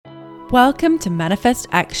Welcome to Manifest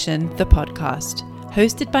Action, the podcast,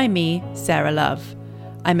 hosted by me, Sarah Love.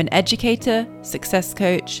 I'm an educator, success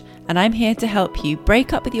coach, and I'm here to help you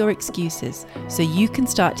break up with your excuses so you can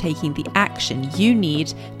start taking the action you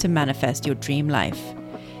need to manifest your dream life.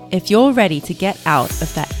 If you're ready to get out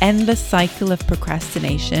of that endless cycle of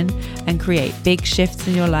procrastination and create big shifts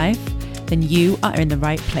in your life, then you are in the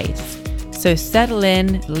right place. So settle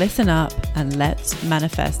in, listen up, and let's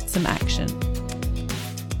manifest some action.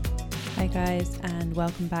 Hi guys, and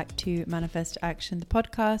welcome back to Manifest Action, the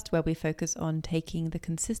podcast where we focus on taking the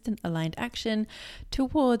consistent aligned action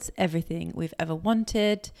towards everything we've ever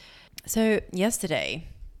wanted. So yesterday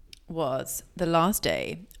was the last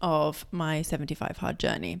day of my 75 hard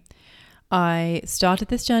journey. I started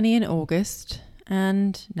this journey in August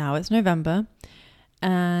and now it's November,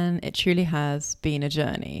 and it truly has been a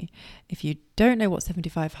journey. If you don't know what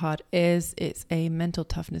 75 hard is, it's a mental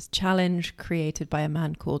toughness challenge created by a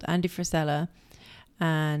man called Andy Frisella,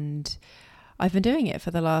 and I've been doing it for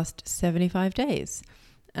the last 75 days.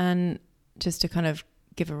 And just to kind of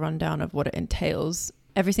give a rundown of what it entails,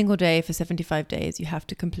 every single day for 75 days, you have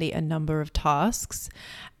to complete a number of tasks,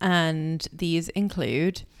 and these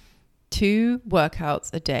include 2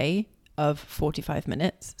 workouts a day of 45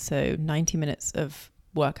 minutes, so 90 minutes of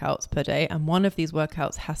workouts per day, and one of these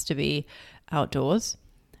workouts has to be outdoors.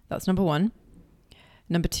 That's number 1.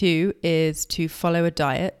 Number 2 is to follow a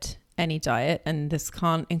diet, any diet, and this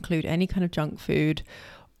can't include any kind of junk food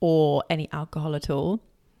or any alcohol at all.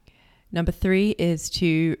 Number 3 is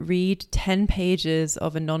to read 10 pages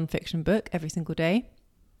of a non-fiction book every single day.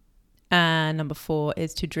 And number 4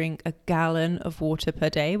 is to drink a gallon of water per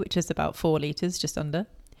day, which is about 4 liters, just under.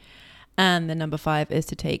 And then number 5 is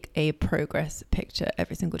to take a progress picture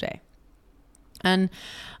every single day. And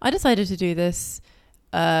I decided to do this,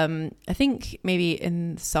 I think maybe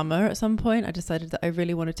in summer at some point. I decided that I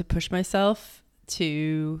really wanted to push myself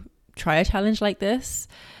to try a challenge like this.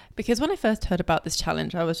 Because when I first heard about this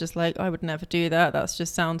challenge, I was just like, I would never do that. That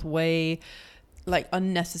just sounds way like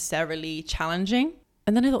unnecessarily challenging.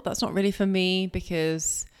 And then I thought that's not really for me,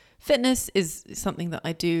 because fitness is something that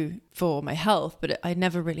I do for my health, but I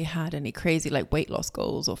never really had any crazy like weight loss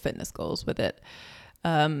goals or fitness goals with it.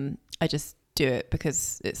 I just do it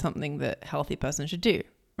because it's something that a healthy person should do,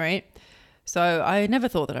 right? So I never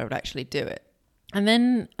thought that I would actually do it. And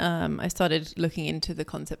then I started looking into the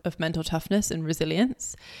concept of mental toughness and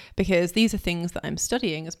resilience, because these are things that I'm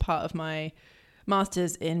studying as part of my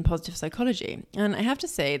master's in positive psychology. And I have to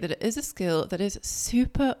say that it is a skill that is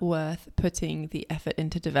super worth putting the effort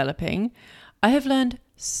into developing. I have learned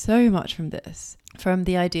so much from this, from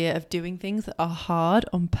the idea of doing things that are hard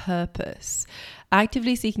on purpose,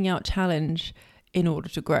 actively seeking out challenge in order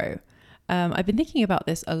to grow. I've been thinking about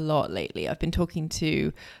this a lot lately. I've been talking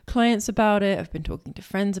to clients about it. I've been talking to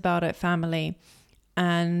friends about it, family,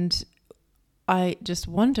 and I just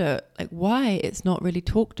wonder like why it's not really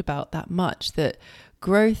talked about that much, that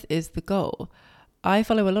growth is the goal. I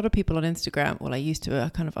follow a lot of people on Instagram. Well, I used to. I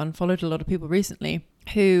kind of unfollowed a lot of people recently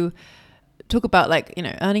who talk about like,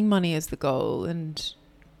 earning money is the goal and,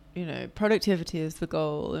 productivity is the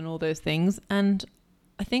goal and all those things. And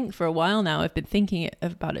I think for a while now, I've been thinking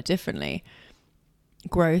about it differently.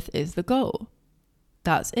 Growth is the goal.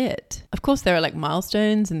 That's it. Of course, there are like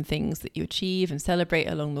milestones and things that you achieve and celebrate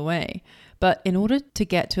along the way. But in order to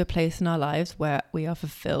get to a place in our lives where we are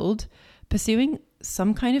fulfilled, pursuing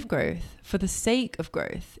some kind of growth for the sake of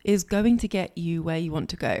growth is going to get you where you want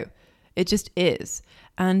to go. It just is.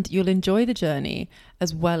 And you'll enjoy the journey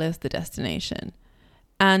as well as the destination.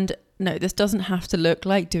 And no, this doesn't have to look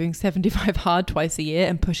like doing 75 hard twice a year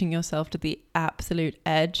and pushing yourself to the absolute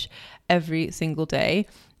edge every single day.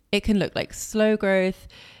 It can look like slow growth,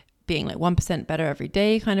 being like 1% better every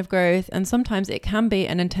day kind of growth. And sometimes it can be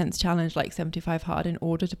an intense challenge like 75 hard in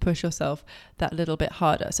order to push yourself that little bit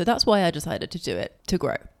harder. So that's why I decided to do it, to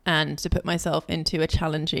grow and to put myself into a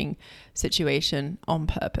challenging situation on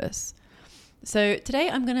purpose. So today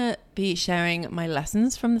I'm going to be sharing my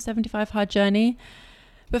lessons from the 75 hard journey.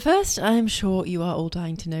 But first, I'm sure you are all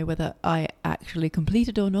dying to know whether I actually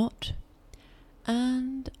completed or not.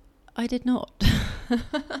 And I did not.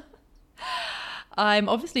 I'm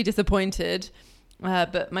obviously disappointed,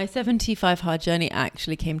 but my 75 hard journey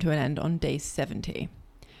actually came to an end on day 70.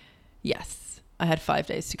 Yes, I had 5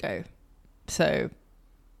 days to go. So,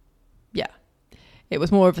 yeah, it was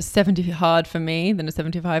more of a 70 hard for me than a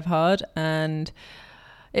 75 hard. And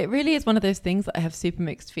it really is one of those things that I have super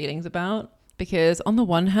mixed feelings about, because on the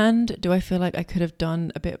one hand, do I feel like I could have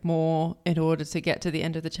done a bit more in order to get to the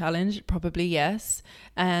end of the challenge? Probably yes.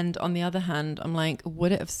 And on the other hand, I'm like,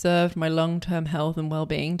 would it have served my long-term health and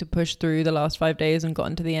well-being to push through the last 5 days and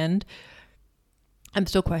gotten to the end? I'm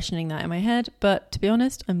still questioning that in my head, but to be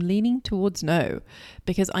honest, I'm leaning towards no,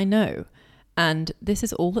 because I know, and this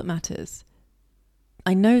is all that matters.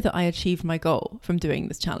 I know that I achieved my goal from doing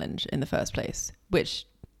this challenge in the first place, which,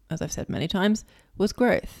 as I've said many times, was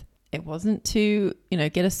growth. It wasn't to,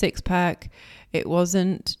 get a six pack. It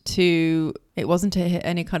wasn't to hit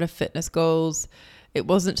any kind of fitness goals. It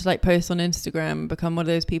wasn't to post on Instagram, become one of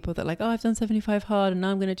those people that I've done 75 hard and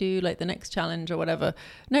now I'm going to do the next challenge or whatever.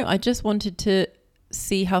 No, I just wanted to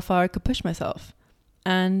see how far I could push myself.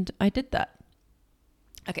 And I did that.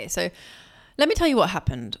 Okay, so let me tell you what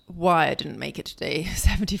happened, why I didn't make it to day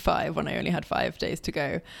 75 when I only had 5 days to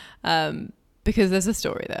go. Because there's a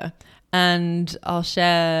story there. And I'll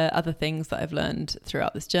share other things that I've learned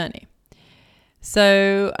throughout this journey.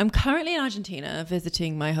 So I'm currently in Argentina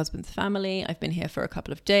visiting my husband's family. I've been here for a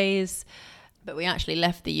couple of days, but we actually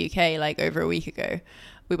left the UK over a week ago.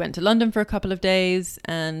 We went to London for a couple of days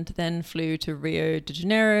and then flew to Rio de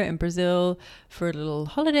Janeiro in Brazil for a little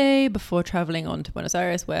holiday before traveling on to Buenos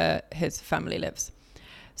Aires, where his family lives.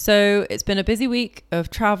 So it's been a busy week of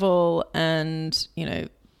travel and,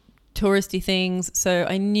 touristy things. So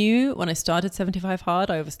I knew when I started 75 hard,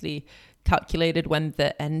 I obviously calculated when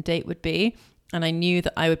the end date would be. And I knew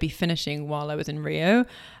that I would be finishing while I was in Rio.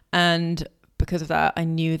 And because of that, I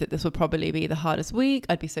knew that this would probably be the hardest week.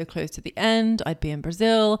 I'd be so close to the end. I'd be in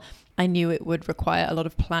Brazil. I knew it would require a lot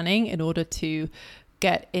of planning in order to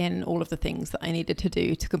get in all of the things that I needed to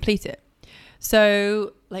do to complete it.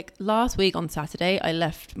 So last week on Saturday, I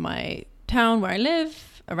left my town where I live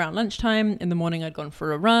around lunchtime. In the morning, I'd gone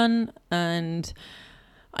for a run and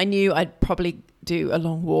I knew I'd probably do a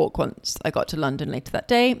long walk once I got to London later that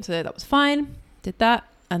day. So that was fine. Did that.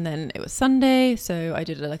 And then it was Sunday. So I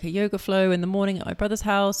did a yoga flow in the morning at my brother's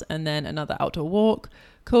house and then another outdoor walk.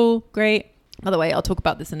 Cool. Great. By the way, I'll talk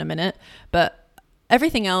about this in a minute, but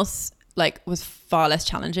everything else was far less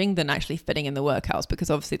challenging than actually fitting in the workouts, because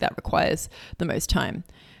obviously that requires the most time.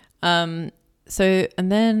 And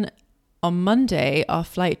then on Monday, our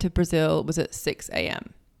flight to Brazil was at 6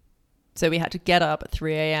 a.m. So we had to get up at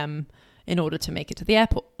 3 a.m. in order to make it to the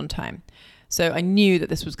airport on time. So I knew that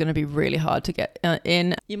this was going to be really hard to get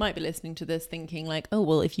in. You might be listening to this thinking oh,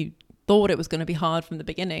 well, if you thought it was going to be hard from the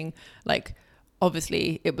beginning,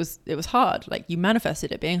 obviously it was hard. You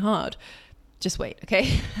manifested it being hard. Just wait,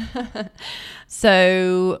 okay?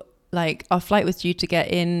 So our flight was due to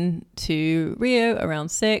get in to Rio around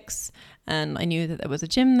 6. And I knew that there was a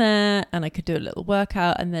gym there and I could do a little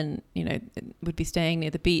workout and then, would be staying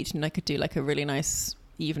near the beach and I could do a really nice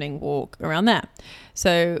evening walk around there.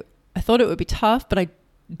 So I thought it would be tough, but I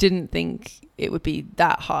didn't think it would be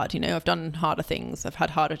that hard. I've done harder things. I've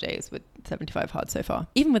had harder days with 75 hard so far,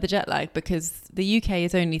 even with the jet lag, because the UK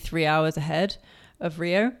is only 3 hours ahead of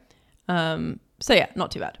Rio. So yeah,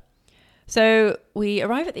 not too bad. So we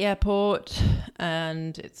arrive at the airport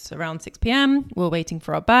and it's around 6 p.m. We're waiting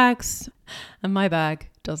for our bags and my bag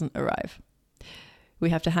doesn't arrive. We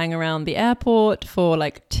have to hang around the airport for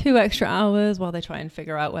 2 extra hours while they try and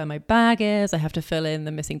figure out where my bag is. I have to fill in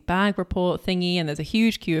the missing bag report thingy and there's a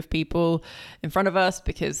huge queue of people in front of us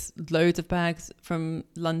because loads of bags from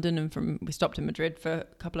London and we stopped in Madrid for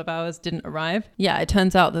a couple of hours didn't arrive. Yeah, it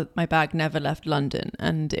turns out that my bag never left London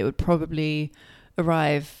and it would probably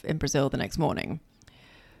arrive in Brazil the next morning.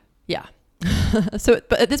 Yeah.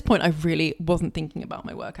 But at this point, I really wasn't thinking about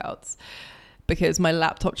my workouts because my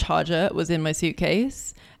laptop charger was in my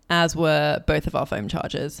suitcase, as were both of our phone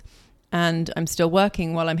chargers. And I'm still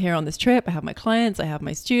working while I'm here on this trip. I have my clients, I have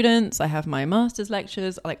my students, I have my master's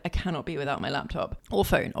lectures. I cannot be without my laptop or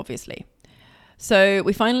phone, obviously. So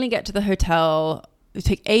we finally get to the hotel. It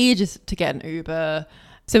took ages to get an Uber.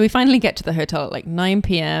 So we finally get to the hotel at 9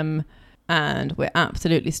 p.m. and we're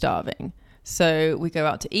absolutely starving. So we go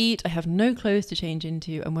out to eat. I have no clothes to change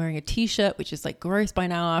into. I'm wearing a t-shirt, which is gross by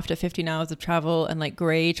now after 15 hours of travel, and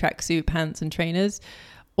grey tracksuit pants and trainers.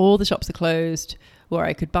 All the shops are closed where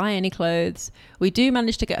I could buy any clothes. We do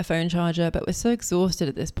manage to get a phone charger, but we're so exhausted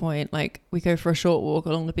at this point. We go for a short walk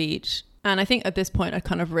along the beach. And I think at this point I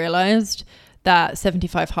kind of realized that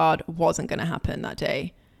 75 hard wasn't going to happen that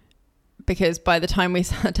day. Because by the time we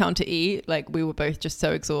sat down to eat, we were both just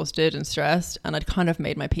so exhausted and stressed, and I'd kind of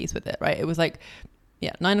made my peace with it, right? It was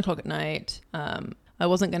 9 o'clock at night. I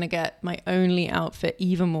wasn't going to get my only outfit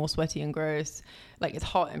even more sweaty and gross. It's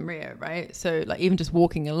hot in Rio, right? So even just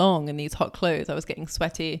walking along in these hot clothes, I was getting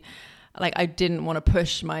sweaty. Like I didn't want to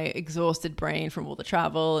push my exhausted brain from all the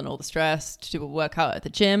travel and all the stress to do a workout at the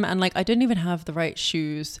gym. And like, I didn't even have the right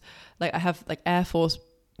shoes. Like I have like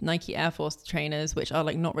Nike Air Force trainers, which are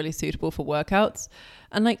like not really suitable for workouts.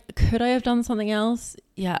 And like, could I have done something else?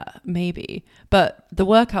 Yeah, maybe. But the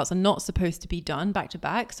workouts are not supposed to be done back to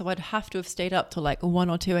back. So I'd have to have stayed up till like 1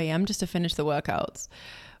 or 2 a.m. just to finish the workouts,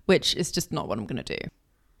 which is just not what I'm going to do.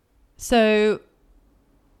 So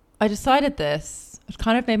I decided this, I've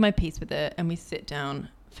kind of made my peace with it, and we sit down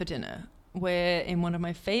for dinner. We're in one of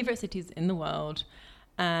my favorite cities in the world,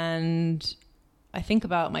 and I think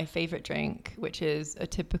about my favorite drink, which is a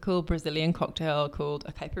typical Brazilian cocktail called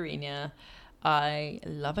a caipirinha. I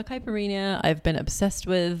love a caipirinha. I've been obsessed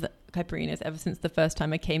with caipirinhas ever since the first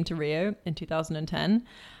time I came to Rio in 2010.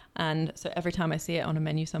 And so every time I see it on a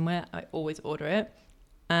menu somewhere, I always order it.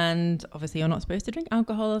 And obviously you're not supposed to drink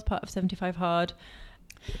alcohol as part of 75 Hard.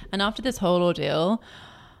 And after this whole ordeal,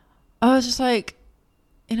 I was just like,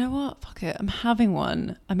 you know what? Fuck it. I'm having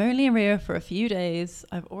one. I'm only in Rio for a few days.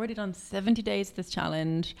 I've already done 70 days of this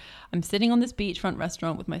challenge. I'm sitting on this beachfront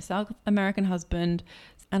restaurant with my South American husband.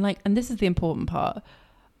 And this is the important part.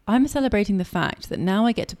 I'm celebrating the fact that now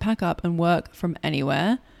I get to pack up and work from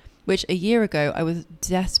anywhere, which a year ago I was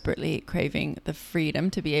desperately craving the freedom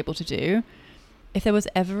to be able to do. If there was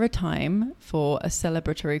ever a time for a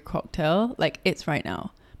celebratory cocktail, like it's right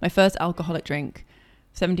now. My first alcoholic drink,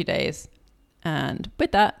 70 days. And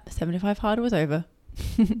with that, 75 Hard was over.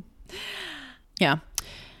 Yeah.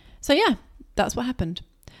 So yeah, that's what happened.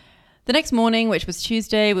 The next morning, which was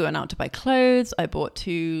Tuesday, we went out to buy clothes. I bought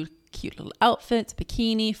 2 cute little outfits, a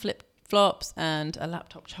bikini, flip-flops, and a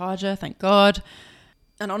laptop charger, thank God.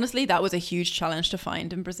 And honestly, that was a huge challenge to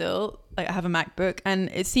find in Brazil. Like, I have a MacBook, and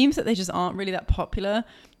it seems that they just aren't really that popular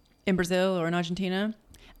in Brazil or in Argentina.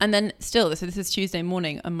 And then still, so this is Tuesday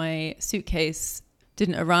morning, and my suitcase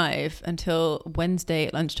didn't arrive until Wednesday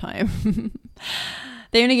at lunchtime.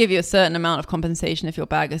 They only give you a certain amount of compensation if your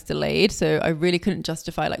bag is delayed. So I really couldn't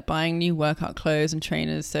justify like buying new workout clothes and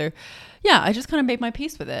trainers. So yeah, I just kind of made my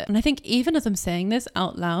peace with it. And I think even as I'm saying this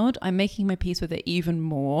out loud, I'm making my peace with it even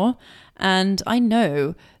more. And I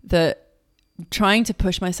know that trying to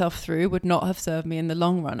push myself through would not have served me in the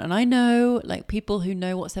long run. And I know like people who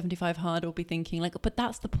know what 75 Hard will be thinking like, but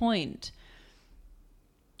that's the point.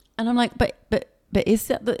 And I'm like, but is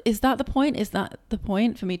that the point? Is that the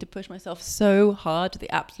point for me to push myself so hard to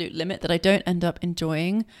the absolute limit that I don't end up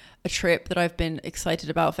enjoying a trip that I've been excited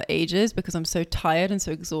about for ages because I'm so tired and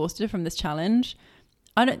so exhausted from this challenge?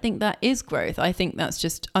 I don't think that is growth. I think that's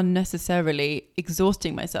just unnecessarily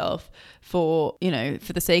exhausting myself for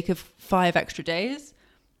the sake of 5 extra days.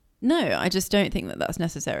 No, I just don't think that that's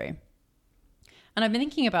necessary. And I've been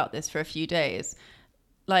thinking about this for a few days.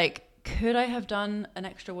 Like, could I have done an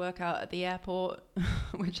extra workout at the airport,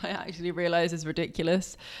 which I actually realize is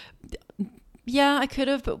ridiculous? Yeah, I could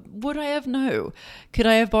have, but would I have? No. Could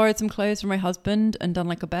I have borrowed some clothes from my husband and done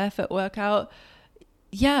like a barefoot workout?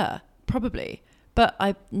 Yeah, probably. But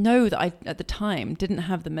I know that I, at the time, didn't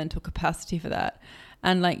have the mental capacity for that.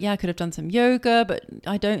 And I could have done some yoga, but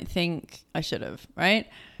I don't think I should have, right?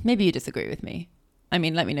 Maybe you disagree with me. I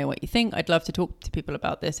mean, let me know what you think. I'd love to talk to people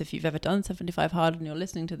about this. If you've ever done 75 Hard and you're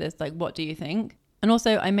listening to this, what do you think? And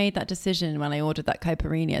also, I made that decision when I ordered that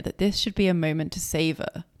caipirinha that this should be a moment to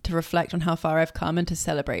savor, to reflect on how far I've come and to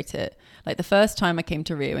celebrate it. Like the first time I came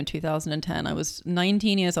to Rio in 2010, I was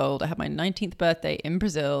 19 years old. I had my 19th birthday in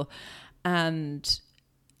Brazil, and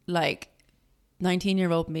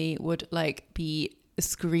 19-year-old me would be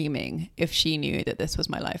screaming if she knew that this was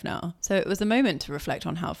my life now. So it was a moment to reflect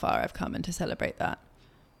on how far I've come and to celebrate that.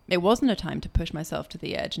 It wasn't a time to push myself to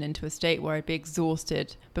the edge and into a state where I'd be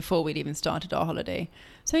exhausted before we'd even started our holiday.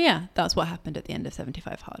 So yeah, that's what happened at the end of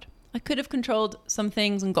 75 Hard. I could have controlled some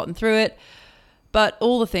things and gotten through it, but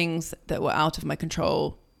all the things that were out of my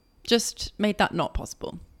control just made that not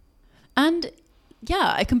possible. And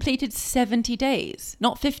yeah, I completed 70 days,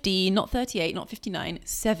 not 50, not 38, not 59,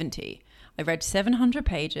 70. I read 700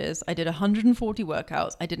 pages. I did 140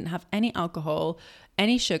 workouts. I didn't have any alcohol,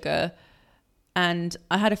 any sugar. And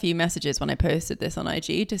I had a few messages when I posted this on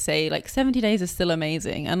IG to say 70 days is still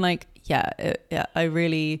amazing. And I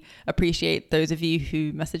really appreciate those of you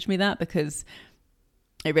who messaged me that, because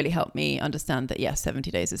it really helped me understand that yes,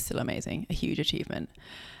 70 days is still amazing, a huge achievement.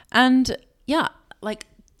 And yeah,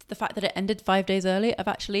 the fact that it ended 5 days early, I've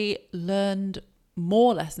actually learned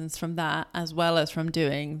more lessons from that as well as from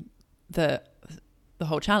doing the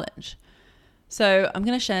whole challenge. So I'm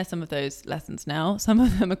going to share some of those lessons now. Some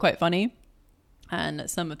of them are quite funny and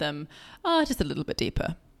some of them are just a little bit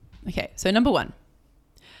deeper. Okay, so number 1,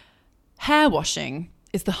 hair washing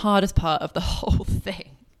is the hardest part of the whole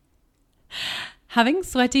thing. Having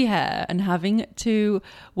sweaty hair and having to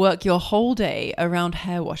work your whole day around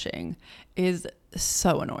hair washing is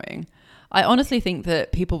so annoying. I honestly think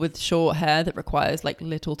that people with short hair that requires like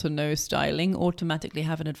little to no styling automatically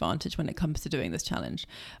have an advantage when it comes to doing this challenge.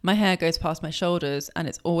 My hair goes past my shoulders and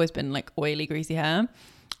it's always been like oily, greasy hair.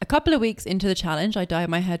 A couple of weeks into the challenge, I dyed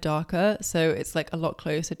my hair darker, so it's like a lot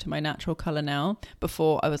closer to my natural color now.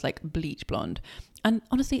 Before I was like bleach blonde. And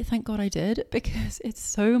honestly, thank God I did, because it's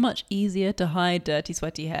so much easier to hide dirty,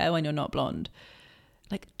 sweaty hair when you're not blonde.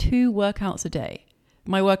 Like 2 workouts a day.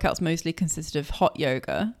 My workouts mostly consisted of hot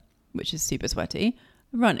yoga, which is super sweaty,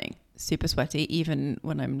 running, super sweaty, even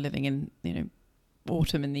when I'm living in,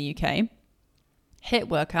 autumn in the UK. HIIT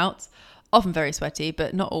workouts, often very sweaty,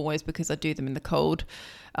 but not always, because I do them in the cold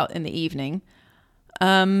out in the evening.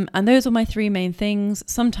 And those are my 3 main things.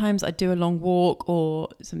 Sometimes I do a long walk or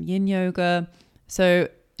some yin yoga. So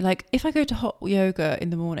like if I go to hot yoga in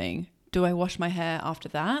the morning, do I wash my hair after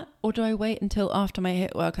that? Or do I wait until after my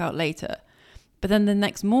HIIT workout later? But then the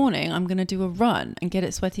next morning, I'm going to do a run and get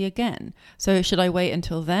it sweaty again. So should I wait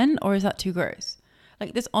until then, or is that too gross?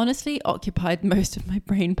 Like this honestly occupied most of my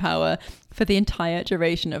brain power for the entire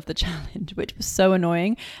duration of the challenge, which was so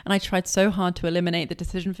annoying. And I tried so hard to eliminate the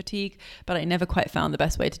decision fatigue, but I never quite found the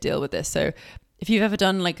best way to deal with this. So if you've ever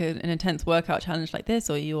done like an intense workout challenge like this,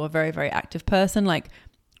 or you're a very, very active person, like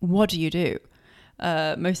what do?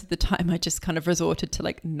 Most of the time I just kind of resorted to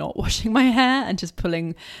like not washing my hair and just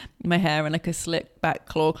pulling my hair in like a slick back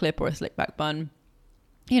claw clip or a slick back bun,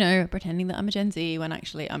 pretending that I'm a Gen Z when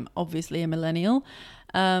actually I'm obviously a millennial.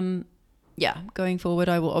 Going forward,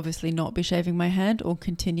 I will obviously not be shaving my head or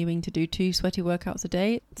continuing to do 2 sweaty workouts a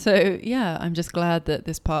day. So yeah, I'm just glad that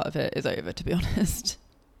this part of it is over, to be honest.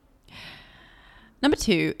 Number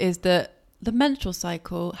 2 is that the menstrual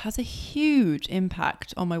cycle has a huge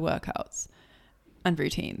impact on my workouts and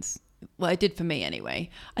routines. Well, it did for me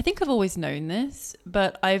anyway. I think I've always known this,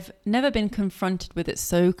 but I've never been confronted with it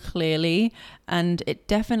so clearly, and it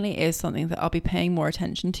definitely is something that I'll be paying more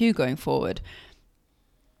attention to going forward.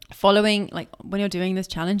 Following, like when you're doing this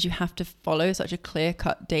challenge, you have to follow such a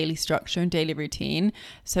clear-cut daily structure and daily routine.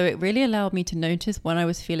 So it really allowed me to notice when I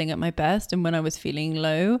was feeling at my best and when I was feeling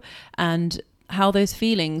low, and how those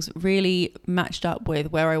feelings really matched up with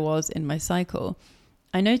where I was in my cycle.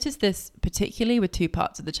 I noticed this particularly with 2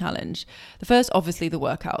 parts of the challenge. The first, obviously, the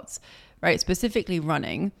workouts, right? Specifically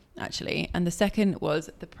running, actually. And the second was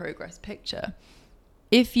the progress picture.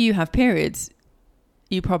 If you have periods,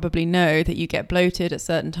 you probably know that you get bloated at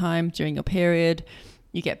certain times during your period.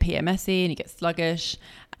 You get PMSy and you get sluggish.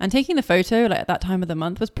 And taking the photo like at that time of the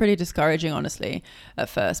month was pretty discouraging, honestly, at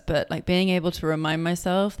first. But like being able to remind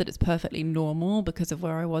myself that it's perfectly normal because of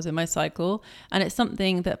where I was in my cycle. And it's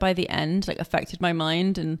something that by the end like affected my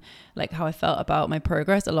mind and like how I felt about my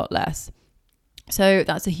progress a lot less. So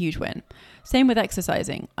that's a huge win. Same with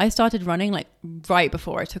exercising. I started running like right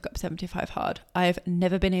before I took up 75 hard. I've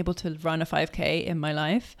never been able to run a 5K in my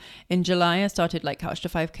life. In July, I started like Couch to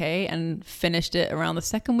 5K and finished it around the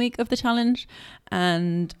 2nd week of the challenge.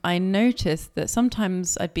 And I noticed that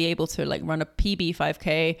sometimes I'd be able to like run a PB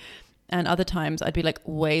 5K, and other times I'd be like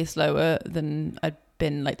way slower than I'd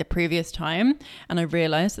been like the previous time. And I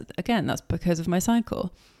realized that, again, that's because of my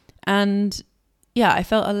cycle. And yeah, I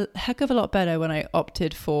felt a heck of a lot better when I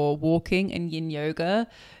opted for walking and yin yoga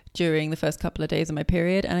during the first couple of days of my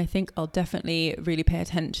period. And I think I'll definitely really pay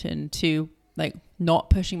attention to like not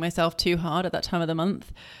pushing myself too hard at that time of the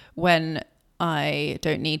month when I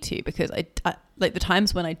don't need to, because I like the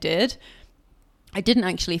times when I didn't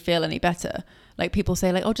actually feel any better. Like people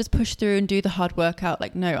say like, oh, just push through and do the hard workout.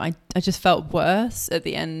 Like, no, I just felt worse at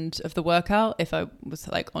the end of the workout if I was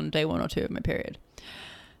like on day 1 or 2 of my period.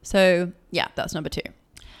 So yeah, that's number 2.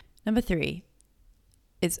 Number 3,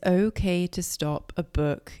 it's okay to stop a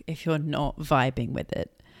book if you're not vibing with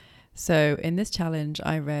it. So in this challenge,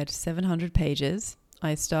 I read 700 pages.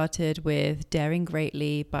 I started with Daring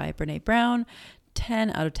Greatly by Brené Brown. 10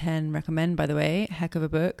 out of 10 recommend, by the way. Heck of a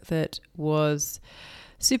book that was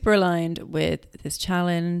super aligned with this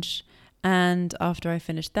challenge. And after I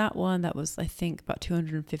finished that one, that was, I think, about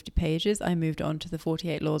 250 pages, I moved on to The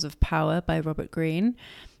 48 Laws of Power by Robert Greene.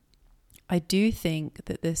 I do think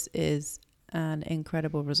that this is an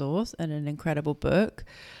incredible resource and an incredible book,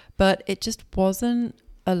 but it just wasn't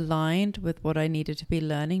aligned with what I needed to be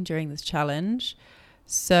learning during this challenge.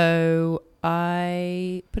 So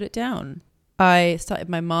I put it down. I started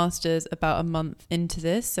my master's about a month into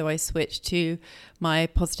this, so I switched to my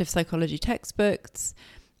positive psychology textbooks.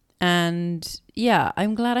 And yeah,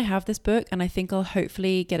 I'm glad I have this book, and I think I'll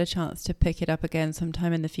hopefully get a chance to pick it up again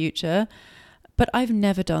sometime in the future. But I've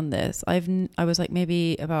never done this. I was like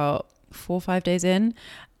maybe about 4 or 5 days in,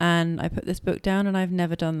 and I put this book down, and I've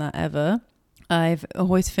never done that ever. I've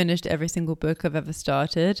always finished every single book I've ever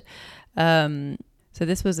started. So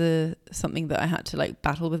this was something that I had to like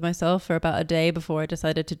battle with myself for about a day before I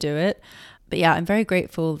decided to do it. But yeah, I'm very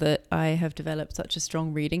grateful that I have developed such a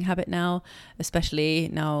strong reading habit now, especially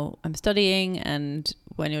now I'm studying, and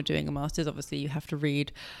when you're doing a master's, obviously you have to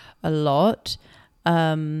read a lot.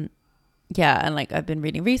 And like I've been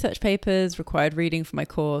reading research papers, required reading for my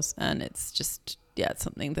course, and it's just, it's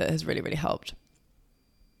something that has really, really helped.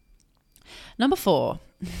 Number 4,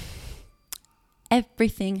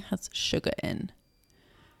 everything has sugar in.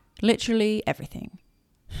 Literally everything.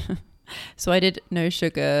 So I did no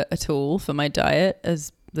sugar at all for my diet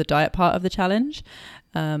as the diet part of the challenge.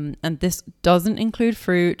 And this doesn't include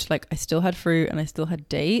fruit. Like I still had fruit and I still had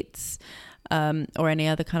dates, or any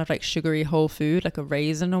other kind of like sugary whole food, like a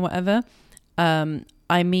raisin or whatever.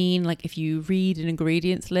 I mean, like if you read an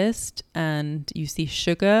ingredients list and you see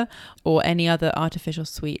sugar or any other artificial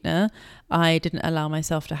sweetener, I didn't allow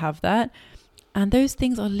myself to have that. And those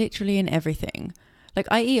things are literally in everything. Like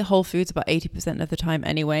I eat whole foods about 80% of the time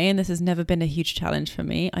anyway, and this has never been a huge challenge for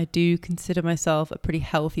me. I do consider myself a pretty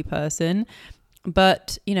healthy person,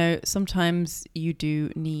 but you know, sometimes you do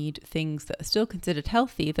need things that are still considered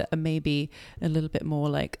healthy that are maybe a little bit more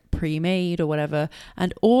like pre-made or whatever.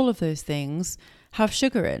 And all of those things have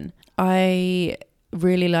sugar in. I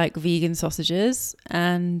really like vegan sausages,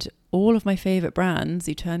 and all of my favorite brands,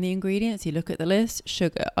 you turn the ingredients, you look at the list,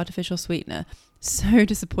 sugar, artificial sweetener. So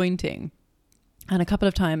disappointing. And a couple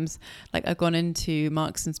of times, like I've gone into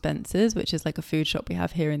Marks and Spencer's, which is like a food shop we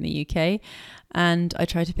have here in the UK, and I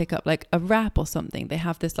tried to pick up like a wrap or something. They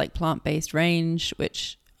have this like plant-based range,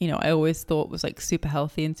 which, you know, I always thought was like super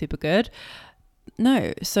healthy and super good.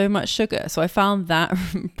 No, so much sugar. So I found that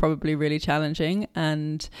probably really challenging,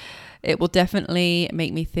 and it will definitely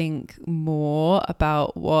make me think more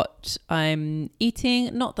about what I'm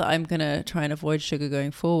eating. Not that I'm going to try and avoid sugar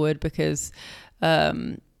going forward, because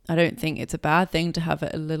I don't think it's a bad thing to have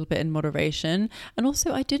it a little bit in moderation. And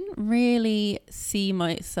also I didn't really see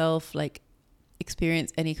myself like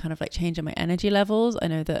experience any kind of like change in my energy levels. I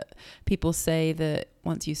know that people say that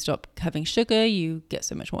once you stop having sugar, you get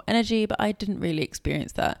so much more energy, but I didn't really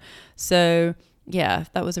experience that. So yeah,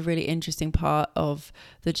 that was a really interesting part of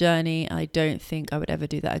the journey. I don't think I would ever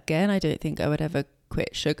do that again. I don't think I would ever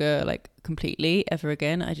quit sugar like completely ever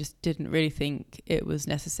again. I just didn't really think it was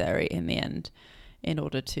necessary in the end in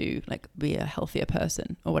order to like be a healthier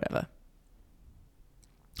person or whatever.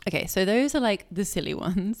 Okay, so those are like the silly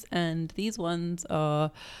ones, and these ones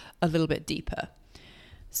are a little bit deeper.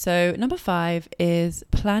 So number 5 is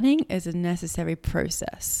planning is a necessary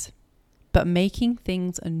process, but making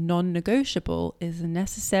things a non-negotiable is a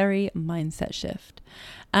necessary mindset shift.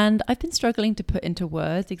 And I've been struggling to put into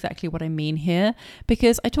words exactly what I mean here,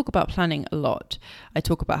 because I talk about planning a lot. I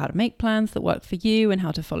talk about how to make plans that work for you and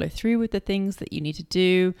how to follow through with the things that you need to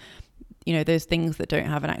do. You know, those things that don't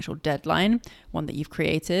have an actual deadline, one that you've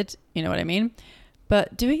created, you know what I mean?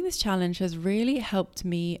 But doing this challenge has really helped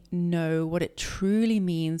me know what it truly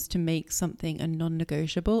means to make something a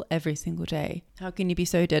non-negotiable every single day. How can you be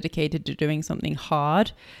so dedicated to doing something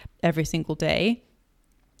hard every single day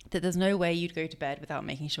that there's no way you'd go to bed without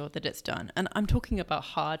making sure that it's done? And I'm talking about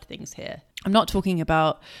hard things here. I'm not talking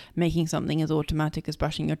about making something as automatic as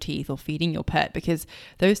brushing your teeth or feeding your pet, because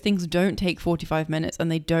those things don't take 45 minutes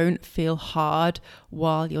and they don't feel hard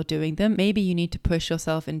while you're doing them. Maybe you need to push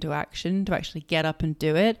yourself into action to actually get up and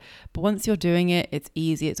do it. But once you're doing it, it's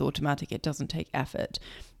easy, it's automatic, it doesn't take effort.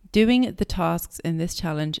 Doing the tasks in this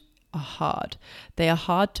challenge are hard. They are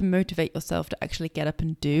hard to motivate yourself to actually get up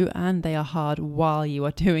and do, and they are hard while you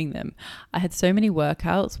are doing them. I had so many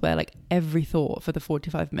workouts where like every thought for the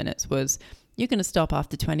 45 minutes was, you're going to stop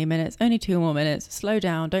after 20 minutes, only 2 more minutes, slow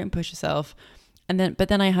down, don't push yourself. But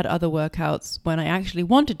then I had other workouts when I actually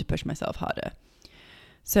wanted to push myself harder.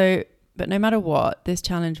 So, but no matter what, this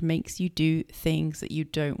challenge makes you do things that you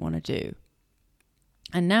don't want to do.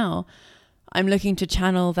 And now I'm looking to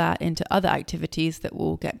channel that into other activities that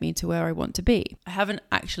will get me to where I want to be. I haven't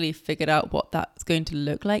actually figured out what that's going to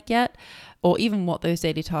look like yet, or even what those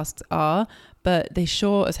daily tasks are, but they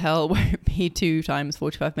sure as hell won't be 2 times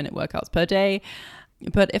 45-minute workouts per day.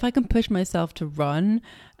 But if I can push myself to run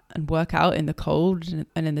and work out in the cold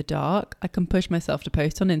and in the dark, I can push myself to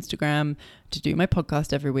post on Instagram, to do my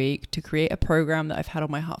podcast every week, to create a program that I've had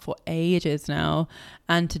on my heart for ages now,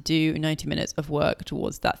 and to do 90 minutes of work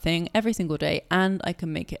towards that thing every single day, and I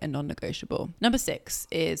can make it a non-negotiable. Number 6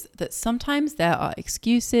 is that sometimes there are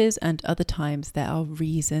excuses and other times there are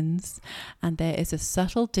reasons, and there is a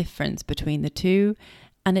subtle difference between the two,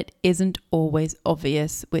 And it isn't always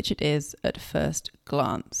obvious, which it is at first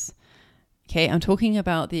glance. Okay, I'm talking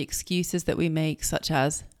about the excuses that we make, such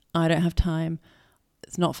as, I don't have time,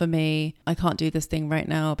 it's not for me, I can't do this thing right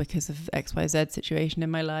now because of XYZ situation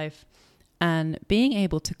in my life. And being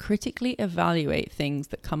able to critically evaluate things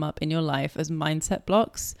that come up in your life as mindset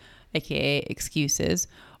blocks, aka excuses,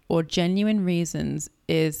 or genuine reasons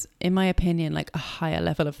is, in my opinion, like a higher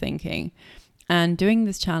level of thinking. And doing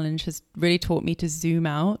this challenge has really taught me to zoom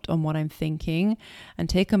out on what I'm thinking and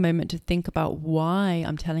take a moment to think about why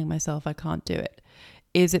I'm telling myself I can't do it.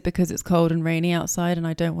 Is it because it's cold and rainy outside and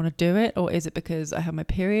I don't want to do it? Or is it because I have my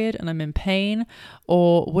period and I'm in pain?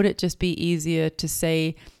 Or would it just be easier to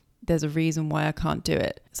say there's a reason why I can't do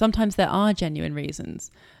it? Sometimes there are genuine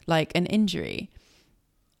reasons, like an injury,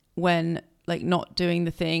 when like not doing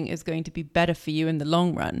the thing is going to be better for you in the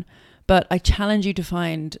long run. But I challenge you to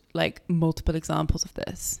find like multiple examples of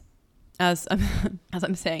this. As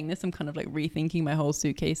I'm saying this, I'm kind of like rethinking my whole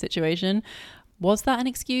suitcase situation. Was that an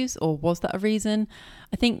excuse or was that a reason?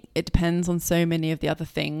 I think it depends on so many of the other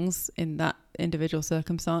things in that individual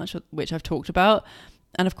circumstance, which I've talked about.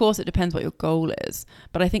 And of course, it depends what your goal is.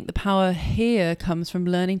 But I think the power here comes from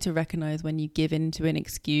learning to recognize when you give in to an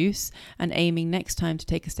excuse and aiming next time to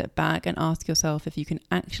take a step back and ask yourself if you can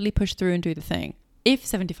actually push through and do the thing. If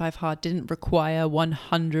 75 hard didn't require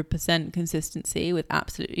 100% consistency with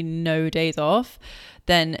absolutely no days off,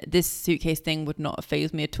 then this suitcase thing would not have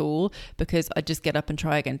fazed me at all, because I'd just get up and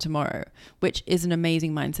try again tomorrow, which is an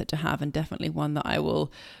amazing mindset to have and definitely one that I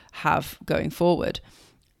will have going forward.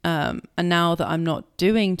 And now that I'm not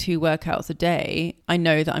doing 2 workouts a day, I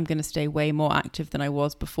know that I'm going to stay way more active than I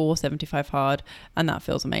was before 75 hard, and that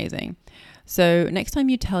feels amazing. So next time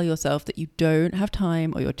you tell yourself that you don't have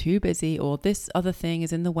time, or you're too busy, or this other thing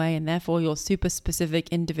is in the way, and therefore your super specific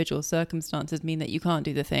individual circumstances mean that you can't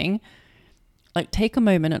do the thing, like take a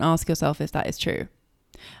moment and ask yourself if that is true.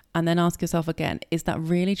 And then ask yourself again, is that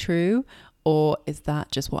really true, or is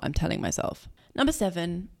that just what I'm telling myself? Number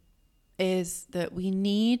 7 is that we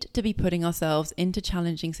need to be putting ourselves into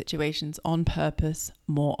challenging situations on purpose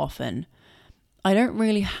more often. I don't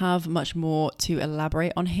really have much more to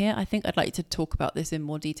elaborate on here. I think I'd like to talk about this in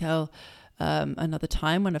more detail another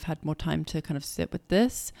time when I've had more time to kind of sit with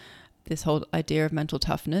this whole idea of mental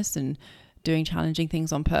toughness and doing challenging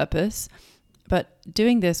things on purpose. But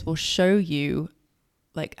doing this will show you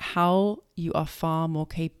like how you are far more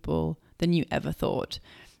capable than you ever thought.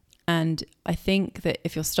 And I think that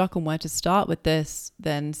if you're stuck on where to start with this,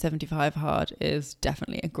 then 75 hard is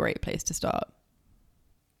definitely a great place to start.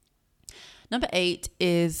 Number 8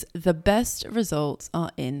 is the best results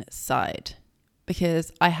are inside,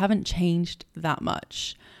 because I haven't changed that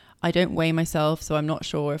much. I don't weigh myself, so I'm not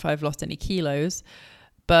sure if I've lost any kilos,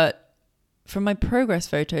 but from my progress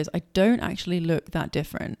photos, I don't actually look that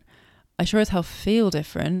different. I sure as hell feel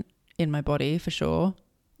different in my body, for sure.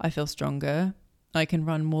 I feel stronger. I can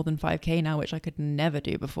run more than 5K now, which I could never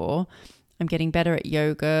do before. I'm getting better at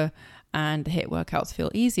yoga and the HIIT workouts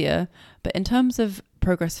feel easier. But in terms of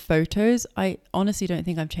progress photos, I honestly don't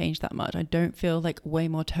think I've changed that much. I don't feel like way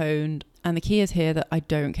more toned. And the key is here that I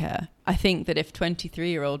don't care. I think that if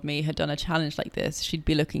 23-year-old me had done a challenge like this, she'd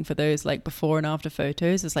be looking for those like before and after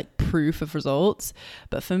photos as like proof of results.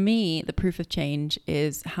 But for me, the proof of change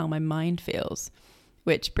is how my mind feels.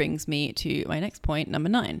 Which brings me to my next point, number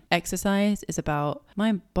 9. Exercise is about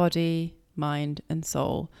my body, mind, and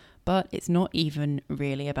soul, but it's not even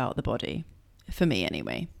really about the body, for me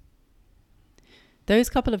anyway. Those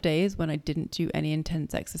couple of days when I didn't do any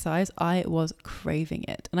intense exercise, I was craving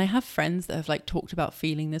it. And I have friends that have like talked about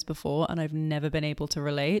feeling this before, and I've never been able to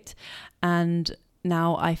relate. And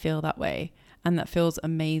now I feel that way. And that feels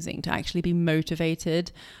amazing to actually be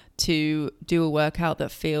motivated to do a workout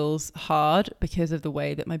that feels hard because of the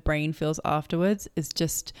way that my brain feels afterwards is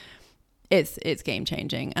just, it's game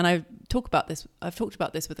changing. And I've talked about this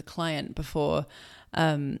with a client before,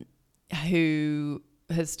 who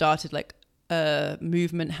has started like a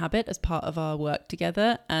movement habit as part of our work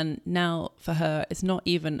together. And now for her, it's not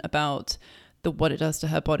even about what it does to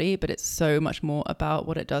her body, but it's so much more about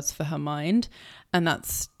what it does for her mind. And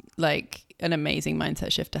that's like an amazing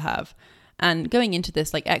mindset shift to have. And going into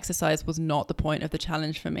this, like exercise was not the point of the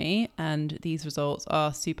challenge for me. And these results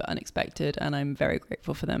are super unexpected and I'm very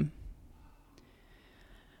grateful for them.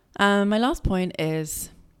 My last point is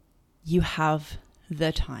you have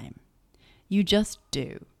the time. You just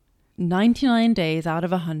do. 99 days out of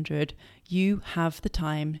 100, you have the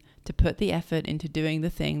time to put the effort into doing the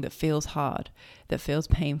thing that feels hard, that feels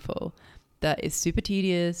painful, that is super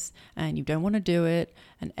tedious and you don't want to do it.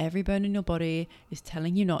 And every bone in your body is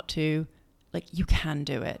telling you not to. Like, you can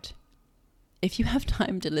do it. if you have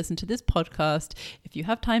time to listen to this podcast, if you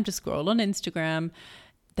have time to scroll on Instagram,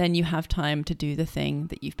 then you have time to do the thing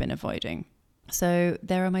that you've been avoiding. So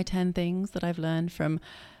there are my 10 things that I've learned from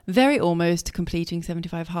very almost completing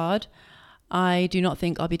 75 hard. I do not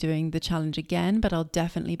think I'll be doing the challenge again, but I'll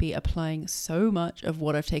definitely be applying so much of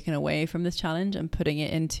what I've taken away from this challenge and putting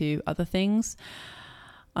it into other things.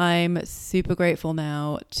 I'm super grateful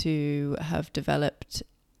now to have developed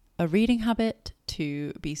a reading habit,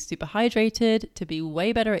 to be super hydrated, to be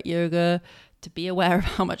way better at yoga, to be aware of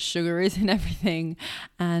how much sugar is in everything,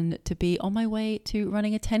 and to be on my way to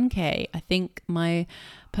running a 10K. I think my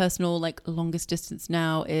personal longest distance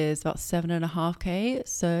now is about 7.5K.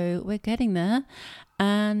 So we're getting there.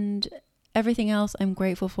 And everything else I'm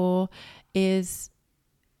grateful for is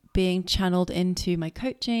being channeled into my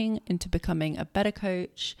coaching, into becoming a better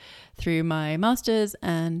coach through my masters,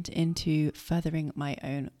 and into furthering my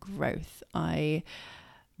own growth. I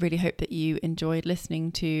really hope that you enjoyed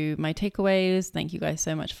listening to my takeaways. Thank you guys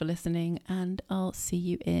so much for listening, and I'll see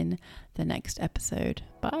you in the next episode.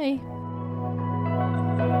 Bye.